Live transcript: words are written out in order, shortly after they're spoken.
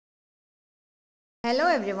Hello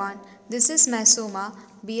everyone, this is Masuma,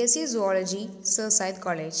 BSc Zoology, Surfside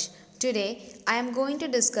College. Today I am going to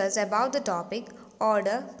discuss about the topic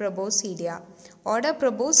Order Proboscidia. Order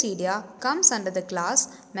Proboscidia comes under the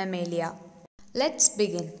class Mammalia. Let's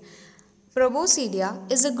begin.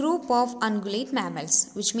 Proboscidia is a group of ungulate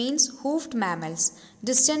mammals, which means hoofed mammals,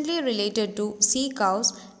 distantly related to sea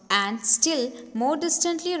cows and still more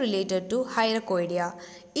distantly related to Hyracoidea.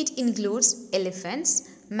 It includes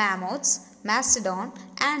elephants, mammoths, mastodon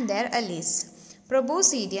and their allies.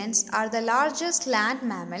 Proboscidians are the largest land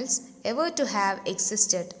mammals ever to have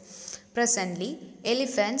existed. Presently,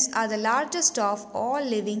 elephants are the largest of all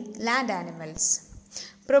living land animals.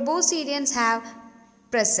 Proboscidians have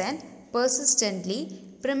present persistently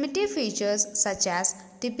primitive features such as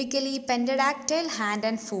typically pentadactyl hand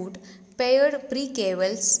and foot, paired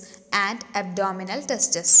precavals and abdominal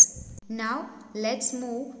testes. Now let's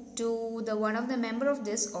move to one of the member of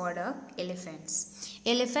this order, elephants.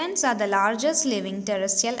 Elephants are the largest living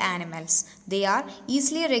terrestrial animals. They are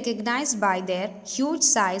easily recognized by their huge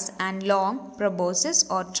size and long proboscis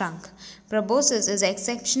or trunk. Proboscis is an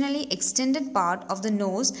exceptionally extended part of the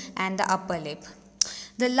nose and the upper lip.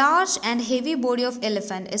 The large and heavy body of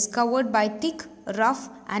elephant is covered by thick, rough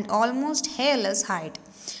and almost hairless hide.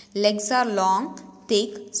 Legs are long,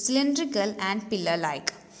 thick, cylindrical and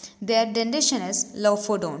pillar-like. Their dentition is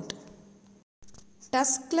lophodont.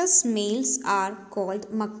 Tuskless males are called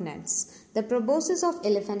mucnans. The proboscis of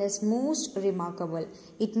elephant is most remarkable.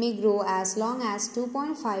 It may grow as long as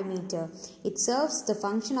 2.5 meters. It serves the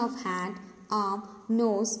function of hand, arm,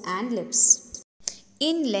 nose and lips.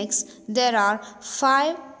 In legs, there are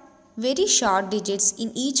 5 very short digits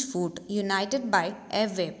in each foot united by a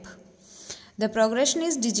web. The progression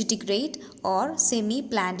is digitigrade or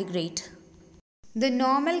semi-plantigrade. The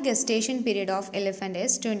normal gestation period of elephant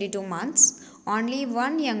is 22 months. Only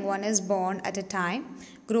one young one is born at a time.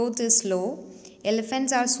 Growth is slow.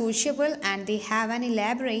 Elephants are sociable and they have an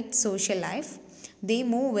elaborate social life. They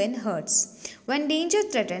move in herds. When danger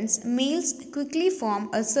threatens, males quickly form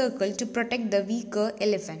a circle to protect the weaker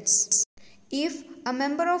elephants. If a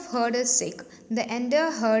member of herd is sick, the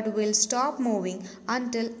entire herd will stop moving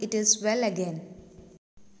until it is well again.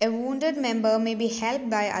 A wounded member may be helped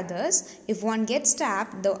by others. If one gets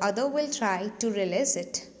stabbed, the other will try to release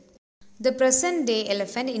it. The present-day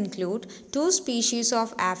elephant include 2 species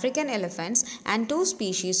of African elephants and 2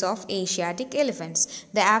 species of Asiatic elephants.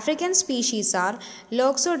 The African species are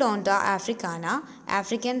Loxodonta africana,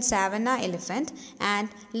 African savanna elephant, and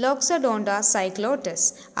Loxodonta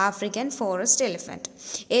cyclotis, African forest elephant.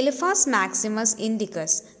 Elephas maximus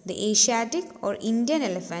indicus, the Asiatic or Indian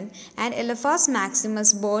elephant, and Elephas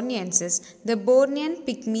maximus borneensis, the Bornean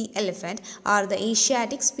pygmy elephant, are the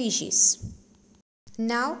Asiatic species.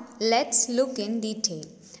 Now let's look in detail.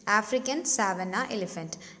 African savanna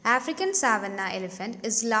elephant. African savanna elephant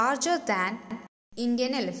is larger than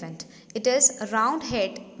Indian elephant. It is round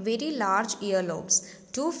head, very large earlobes,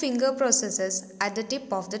 2 finger processes at the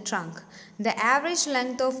tip of the trunk. The average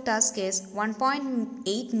length of tusk is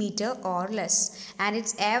 1.8 meter or less and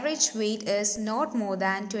its average weight is not more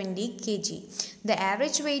than 20 kg. The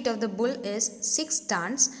average weight of the bull is 6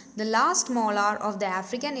 tons. The last molar of the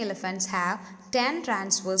African elephants have 10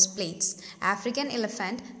 transverse plates. African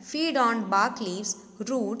elephant feed on bark leaves,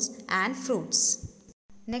 roots and fruits.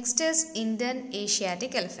 Next is Indian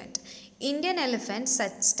Asiatic elephant. Indian elephants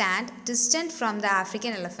stand distant from the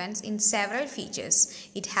African elephants in several features.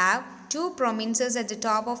 It have 2 prominences at the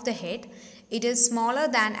top of the head. It is smaller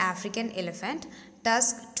than African elephant.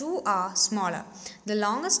 Tusks too are smaller. The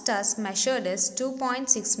longest tusk measured is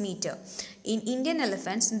 2.6 meter. In Indian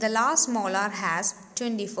elephants, the last molar has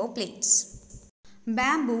 24 plates.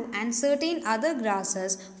 Bamboo and certain other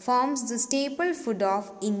grasses forms the staple food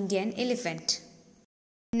of Indian elephant.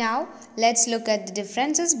 Now let's look at the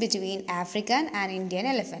differences between African and Indian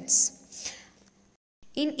elephants.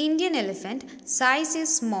 In Indian elephant, size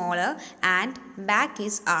is smaller and back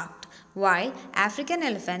is arched, while African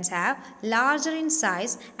elephants have larger in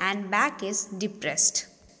size and back is depressed.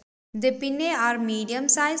 The pinnae are medium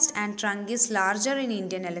sized and trunk is larger in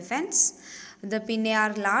Indian elephants. The pinnae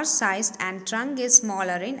are large sized and trunk is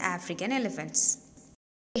smaller in African elephants.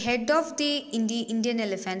 The head of the Indian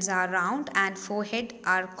elephants are round and forehead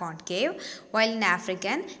are concave, while in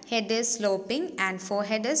African, head is sloping and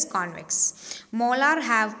forehead is convex. Molar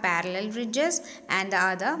have parallel ridges and the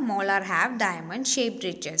other molar have diamond-shaped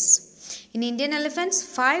ridges. In Indian elephants,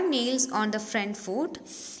 5 nails on the front foot.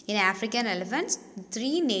 In African elephants,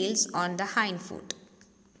 3 nails on the hind foot.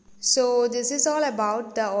 So this is all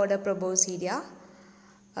about the order Proboscidia.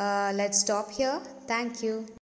 Let's stop here. Thank you.